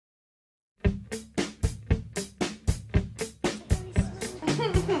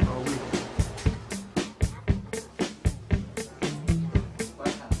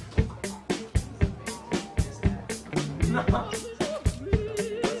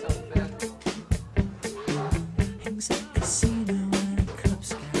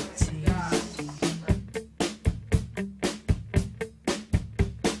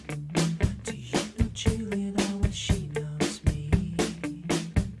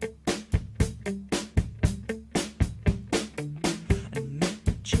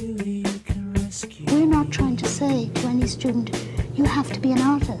student, you have to be an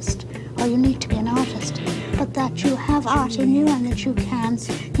artist, or you need to be an artist, but that you have art in you and that you can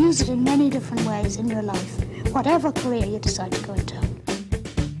use it in many different ways in your life, whatever career you decide to go into.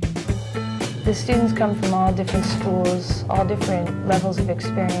 The students come from all different schools, all different levels of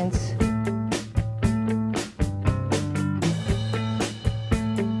experience.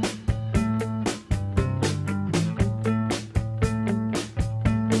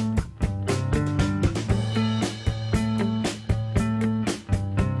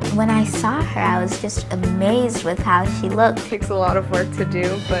 When I saw her, I was just amazed with how she looked. It takes a lot of work to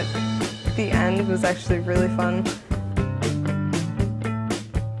do, but the end was actually really fun.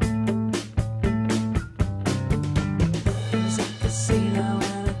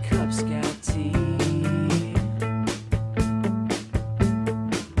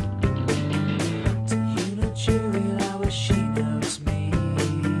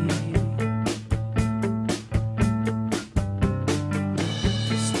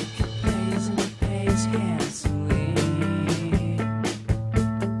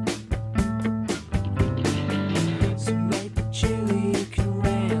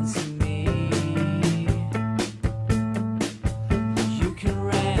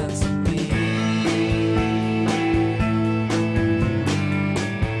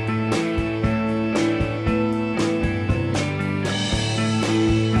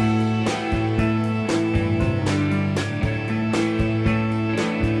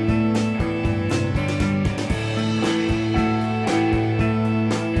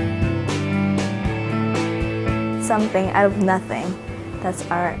 Something out of nothing. That's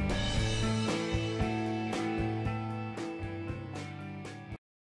art.